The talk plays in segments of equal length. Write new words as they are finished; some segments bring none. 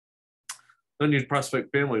New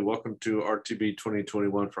Prospect family, welcome to RTB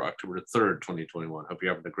 2021 for October 3rd, 2021. Hope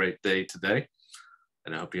you're having a great day today,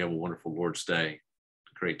 and I hope you have a wonderful Lord's Day.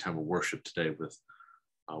 A great time of worship today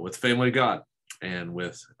with family of God and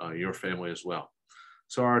with your family as well.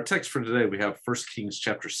 So our text for today, we have 1 Kings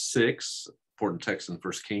chapter 6, important text in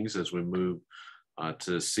 1 Kings as we move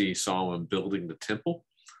to see Solomon building the temple.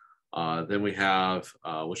 Then we have,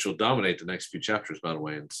 which will dominate the next few chapters, by the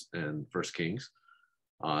way, in 1 Kings.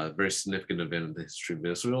 A very significant event in the history of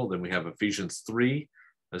Israel. Then we have Ephesians 3,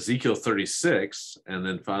 Ezekiel 36, and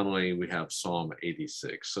then finally we have Psalm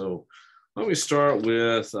 86. So let me start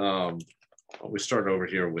with, we start over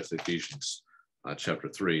here with Ephesians chapter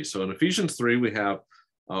 3. So in Ephesians 3, we have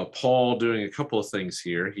Paul doing a couple of things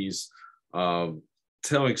here. He's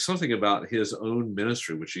telling something about his own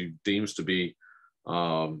ministry, which he deems to be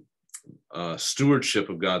stewardship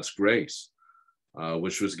of God's grace,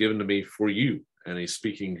 which was given to me for you. And he's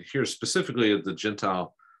speaking here specifically of the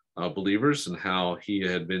Gentile believers and how he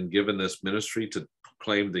had been given this ministry to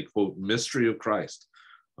proclaim the, quote, mystery of Christ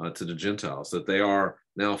to the Gentiles, that they are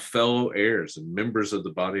now fellow heirs and members of the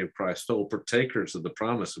body of Christ, fellow partakers of the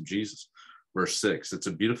promise of Jesus. Verse 6, it's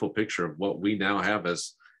a beautiful picture of what we now have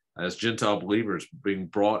as Gentile believers being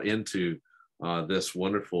brought into this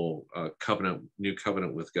wonderful covenant, new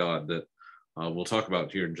covenant with God that we'll talk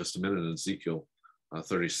about here in just a minute in Ezekiel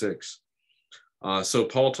 36. So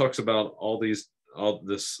Paul talks about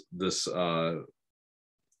this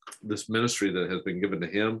ministry that has been given to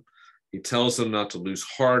him. He tells them not to lose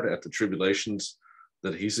heart at the tribulations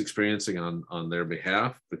that he's experiencing on their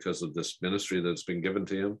behalf because of this ministry that's been given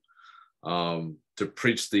to him, to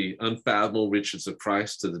preach the unfathomable riches of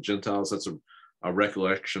Christ to the Gentiles. That's a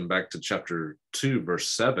recollection back to chapter 2, verse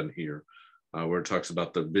 7 here, where it talks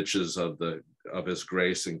about the riches of his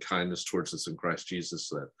grace and kindness towards us in Christ Jesus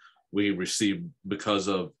that we receive because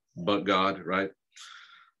of but God, right?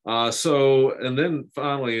 So, and then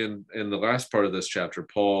finally in the last part of this chapter,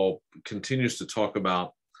 Paul continues to talk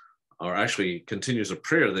about, or actually continues a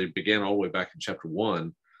prayer that he began all the way back in chapter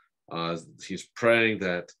 1. He's praying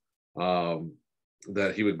that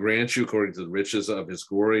he would grant you according to the riches of his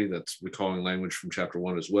glory. That's recalling language from chapter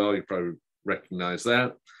 1 as well. You probably recognize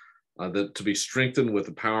that. That to be strengthened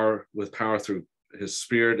with power through his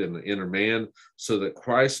spirit in the inner man, so that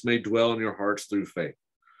Christ may dwell in your hearts through faith,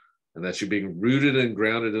 and that you being rooted and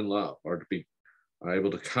grounded in love are to be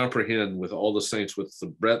able to comprehend with all the saints with the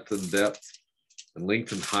breadth and depth and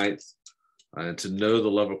length and height, and to know the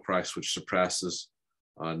love of Christ which surpasses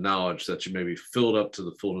knowledge, that you may be filled up to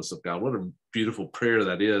the fullness of God. What a beautiful prayer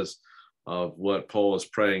that is of what Paul is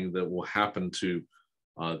praying that will happen to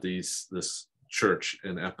this church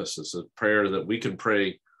in Ephesus, a prayer that we can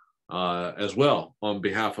pray as well on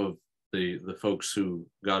behalf of the folks who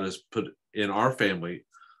God has put in our family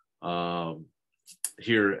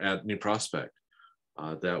here at New Prospect,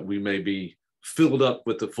 that we may be filled up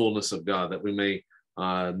with the fullness of God, that we may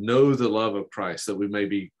know the love of Christ, that we may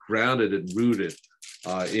be grounded and rooted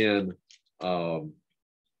in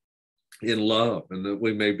love, and that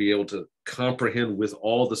we may be able to comprehend with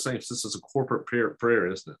all the saints. This is a corporate prayer,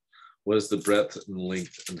 isn't it? What is the breadth and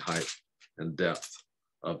length and height and depth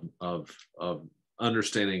of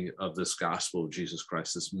understanding of this gospel of Jesus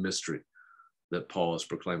Christ, this mystery that Paul is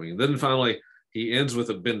proclaiming. And then finally, he ends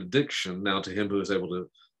with a benediction, now to him who is able to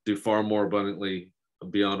do far more abundantly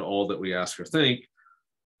beyond all that we ask or think.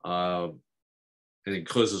 And he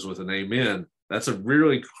closes with an amen. That's a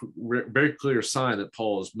really very clear sign that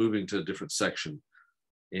Paul is moving to a different section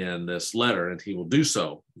in this letter, and he will do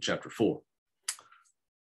so in chapter 4.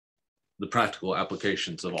 The practical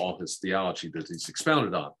applications of all his theology that he's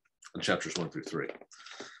expounded on in chapters 1 through 3.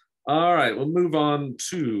 All right, we'll move on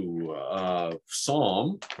to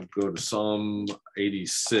Psalm. We'll go to Psalm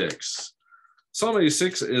 86. Psalm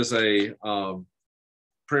 86 is a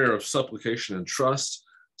prayer of supplication and trust.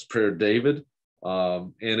 It's a prayer of David,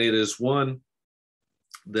 and it is one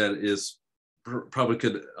that is probably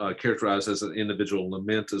could characterize as an individual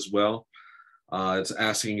lament as well. It's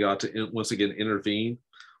asking God to once again intervene.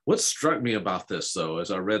 What struck me about this, though, as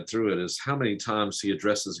I read through it, is how many times he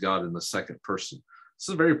addresses God in the second person. This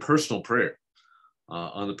is a very personal prayer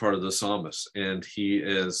on the part of the psalmist, and he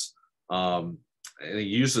is and he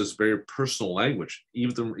uses very personal language,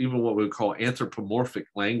 even what we would call anthropomorphic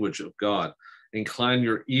language of God. Incline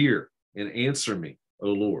your ear and answer me, O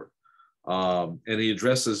Lord. And he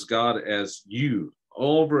addresses God as you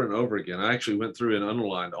over and over again. I actually went through and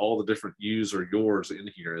underlined all the different yous or yours in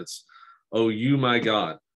here. It's, oh, you, my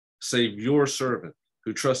God, save your servant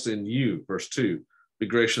who trusts in you. Verse 2, be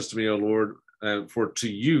gracious to me, O Lord, for to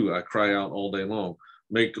you I cry out all day long.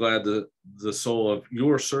 Make glad the soul of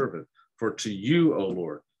your servant, For to you, O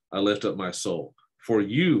Lord, I lift up my soul. For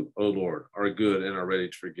you, O Lord, are good and are ready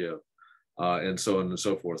to forgive. And so on and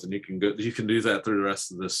so forth. And you can do that through the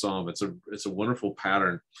rest of this psalm. It's a wonderful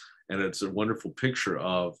pattern, and it's a wonderful picture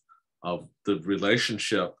of the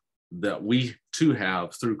relationship that we too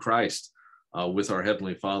have through Christ with our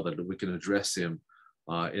Heavenly Father, that we can address him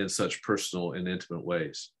in such personal and intimate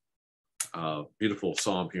ways. Beautiful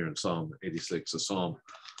psalm here in Psalm 86, a psalm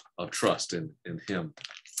of trust in him.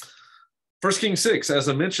 1 Kings 6, as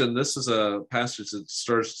I mentioned, this is a passage that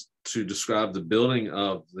starts to describe the building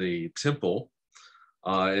of the temple.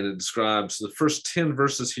 And it describes, the first 10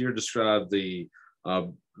 verses here describe the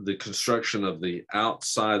construction of the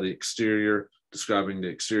outside, the exterior, describing the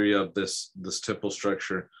exterior of this temple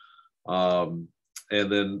structure. And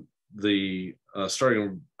then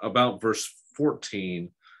starting about verse 14,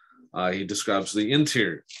 he describes the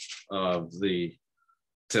interior of the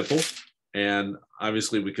temple. And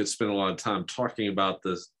obviously we could spend a lot of time talking about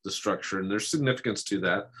the structure, and there's significance to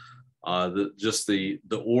that. Just the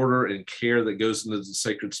order and care that goes into the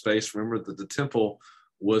sacred space. Remember that the temple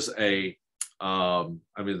was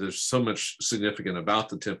there's so much significant about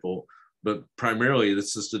the temple, but primarily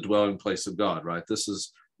this is the dwelling place of God, right? This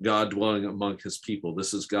is God dwelling among his people.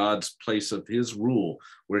 This is God's place of his rule,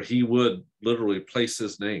 where he would literally place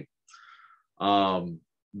his name.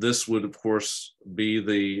 This would, of course, be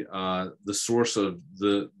the source of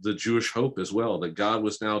the Jewish hope as well, that God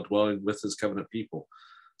was now dwelling with his covenant people.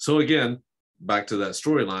 So again, back to that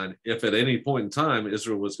storyline, if at any point in time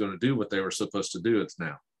Israel was going to do what they were supposed to do, it's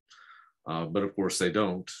now. But of course they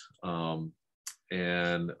don't.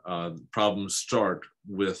 And problems start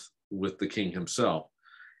with the king himself.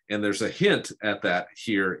 And there's a hint at that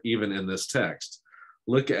here, even in this text.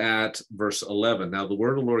 Look at verse 11. Now the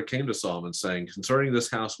word of the Lord came to Solomon, saying, concerning this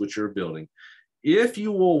house which you're building, if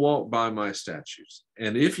you will walk by my statutes,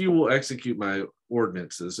 and if you will execute my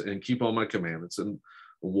ordinances and keep all my commandments and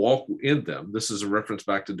walk in them. This is a reference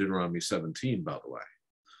back to Deuteronomy 17, by the way,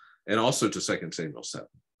 and also to 2 Samuel 7.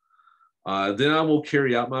 Then I will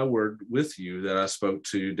carry out my word with you that I spoke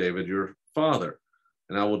to David your father,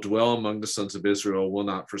 and I will dwell among the sons of Israel, will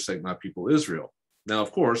not forsake my people Israel. Now,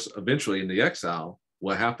 of course, eventually in the exile,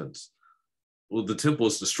 what happens? Well, the temple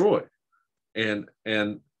is destroyed, and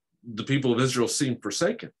the people of Israel seem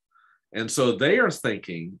forsaken. And so they are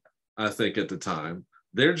thinking, I think at the time,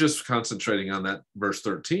 they're just concentrating on that verse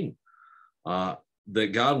 13,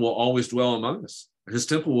 that God will always dwell among us. His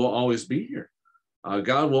temple will always be here.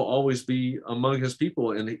 God will always be among his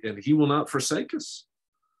people, and he will not forsake us.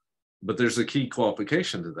 But there's a key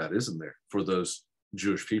qualification to that, isn't there, for those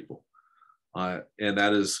Jewish people? And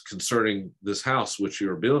that is concerning this house which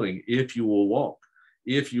you are building. If you will walk,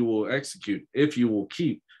 if you will execute, if you will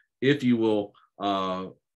keep, if you will,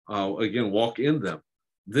 again, walk in them,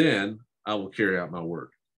 then I will carry out my word.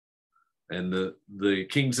 And the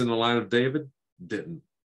kings in the line of David didn't,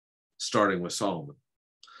 starting with Solomon.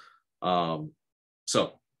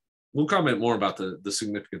 So we'll comment more about the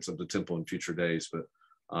significance of the temple in future days,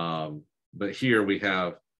 but here we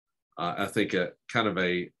have, I think, a kind of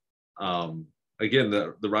again,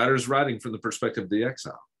 the writer is writing from the perspective of the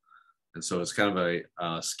exile. And so it's kind of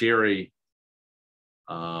a scary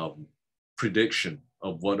prediction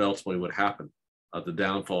of what ultimately would happen, the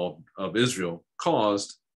downfall of Israel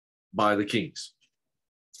caused by the kings.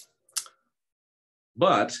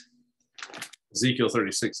 But Ezekiel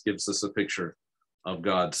 36 gives us a picture of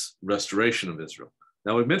God's restoration of Israel.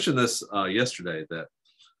 Now, we mentioned this yesterday,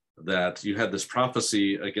 that you had this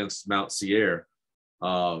prophecy against Mount Seir,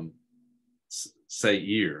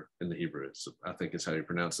 Seir in the Hebrew. I think it's how you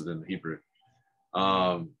pronounce it in the Hebrew.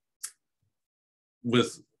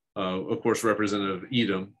 With, of course, Representative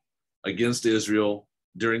Edom against Israel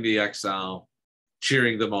during the exile,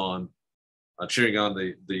 cheering them on, cheering on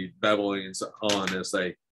the Babylonians on as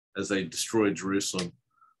they destroyed Jerusalem.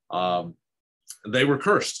 They were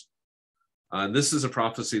cursed. And this is a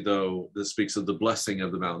prophecy, though, that speaks of the blessing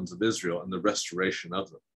of the mountains of Israel and the restoration of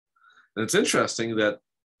them. And it's interesting that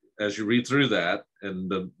as you read through that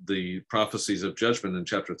and the prophecies of judgment in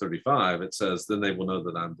chapter 35, it says, then they will know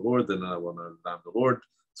that I'm the Lord, then I will know that I'm the Lord,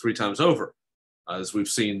 3 times over, as we've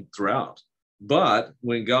seen throughout. But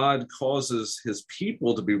when God causes his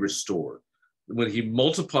people to be restored, when he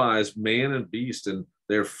multiplies man and beast and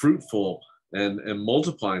they're fruitful and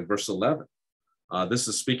multiplying, verse 11, this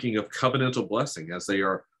is speaking of covenantal blessing as they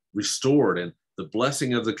are restored, and the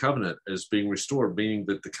blessing of the covenant is being restored, meaning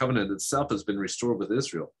that the covenant itself has been restored with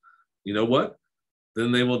Israel. You know what?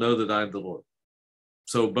 Then they will know that I am the Lord.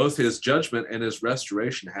 So both his judgment and his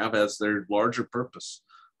restoration have as their larger purpose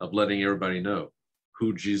of letting everybody know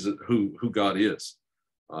who God is.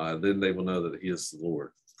 then they will know that he is the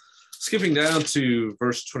Lord. Skipping down to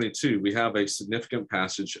verse 22, we have a significant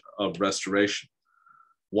passage of restoration.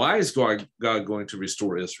 Why is God going to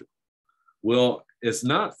restore Israel? Well, it's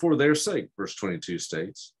not for their sake, verse 22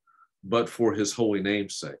 states, but for his holy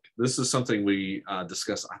name's sake. This is something we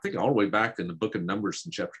discussed, I think, all the way back in the book of Numbers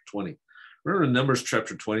in chapter 20. Remember in Numbers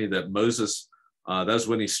chapter 20 that Moses, that was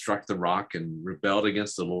when he struck the rock and rebelled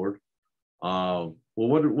against the Lord. Well,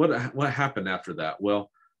 what happened after that? Well,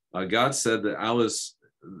 God said that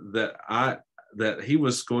he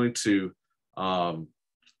was going to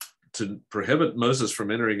prohibit Moses from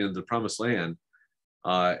entering into the promised land.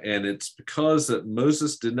 And it's because that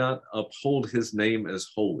Moses did not uphold his name as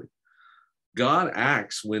holy. God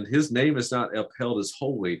acts when his name is not upheld as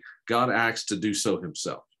holy, God acts to do so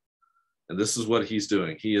himself. And this is what he's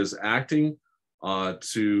doing. He is acting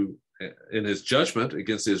in his judgment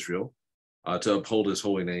against Israel to uphold his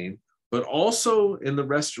holy name, but also in the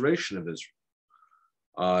restoration of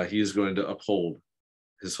Israel. He is going to uphold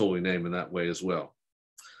his holy name in that way as well.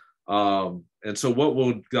 And so what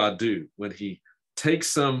will God do when he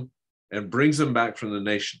takes them and brings them back from the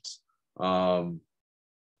nations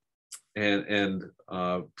and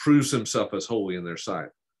proves himself as holy in their sight?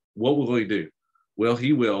 What will he do? Well,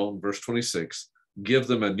 he will, in verse 26, give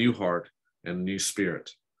them a new heart and a new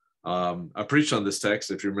spirit. I preached on this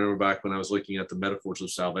text, if you remember back when I was looking at the metaphors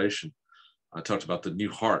of salvation. I talked about the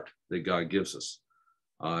new heart that God gives us,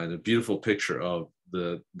 and a beautiful picture of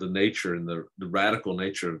the nature and the radical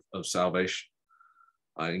nature of salvation.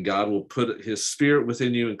 And God will put his spirit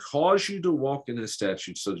within you and cause you to walk in his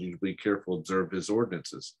statutes so that you be careful to observe his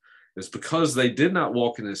ordinances. It's because they did not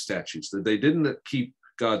walk in his statutes, that they didn't keep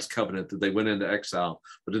God's covenant, that they went into exile.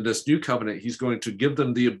 But in this new covenant, he's going to give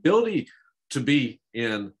them the ability to be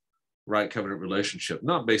in right covenant relationship,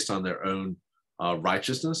 not based on their own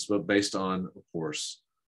righteousness, but based on, of course,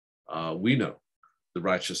 we know the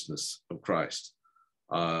righteousness of Christ.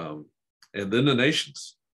 And then the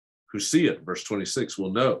nations who see it, verse 26,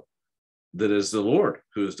 will know that it is the Lord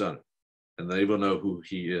who has done it. And they will know who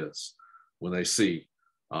he is when they see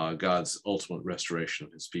God's ultimate restoration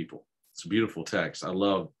of his people. It's a beautiful text. I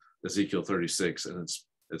love Ezekiel 36 and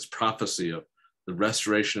its prophecy of the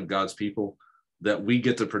restoration of God's people that we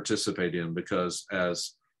get to participate in, because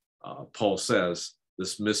as Paul says,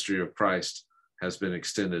 this mystery of Christ has been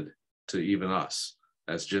extended to even us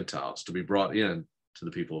as Gentiles, to be brought in to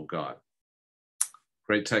the people of God.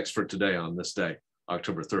 Great text for today on this day,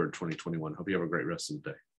 October 3rd, 2021. Hope you have a great rest of the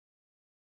day.